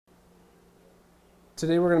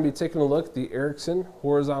Today we're going to be taking a look at the Erickson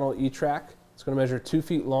Horizontal E-Track. It's going to measure 2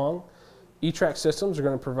 feet long. E-Track systems are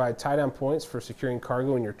going to provide tie-down points for securing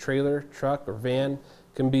cargo in your trailer, truck, or van.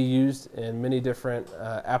 Can be used in many different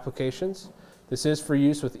applications. This is for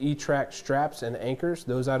use with E-Track straps and anchors.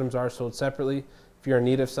 Those items are sold separately. If you're in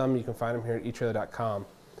need of some, you can find them here at etrailer.com.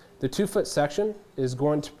 The 2-foot section is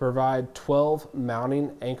going to provide 12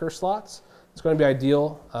 mounting anchor slots. It's going to be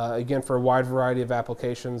ideal, again, for a wide variety of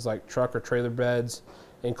applications like truck or trailer beds,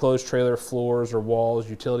 enclosed trailer floors or walls,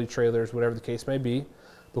 utility trailers, whatever the case may be.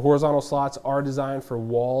 The horizontal slots are designed for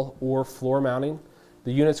wall or floor mounting.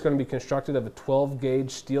 The unit's going to be constructed of a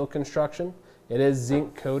 12-gauge steel construction. It is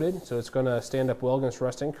zinc coated, so it's going to stand up well against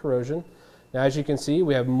rust and corrosion. Now, as you can see,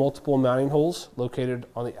 we have multiple mounting holes located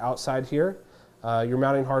on the outside here. Your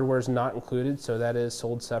mounting hardware is not included, so that is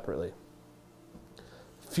sold separately.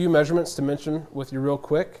 Few measurements to mention with you real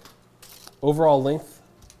quick. Overall length,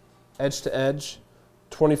 edge to edge,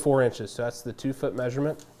 24 inches. So that's the 2-foot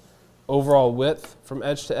measurement. Overall width from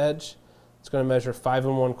edge to edge, it's going to measure 5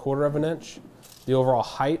 1/4 of an inch. The overall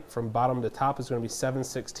height from bottom to top is going to be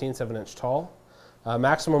 7/16 of an inch tall.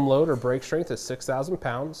 Maximum load or brake strength is 6,000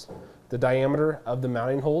 pounds. The diameter of the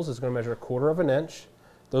mounting holes is going to measure 1/4 of an inch.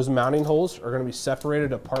 Those mounting holes are going to be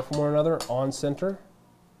separated apart from one another on center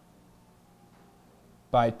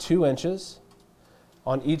by 2 inches.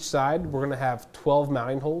 On each side, we're going to have 12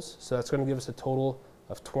 mounting holes, so that's going to give us a total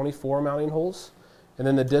of 24 mounting holes. And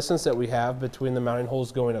then the distance that we have between the mounting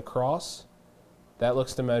holes going across, that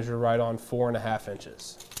looks to measure right on 4.5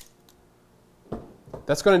 inches.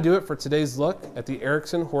 That's going to do it for today's look at the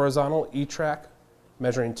Erickson Horizontal E-Track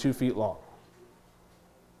measuring 2 feet long.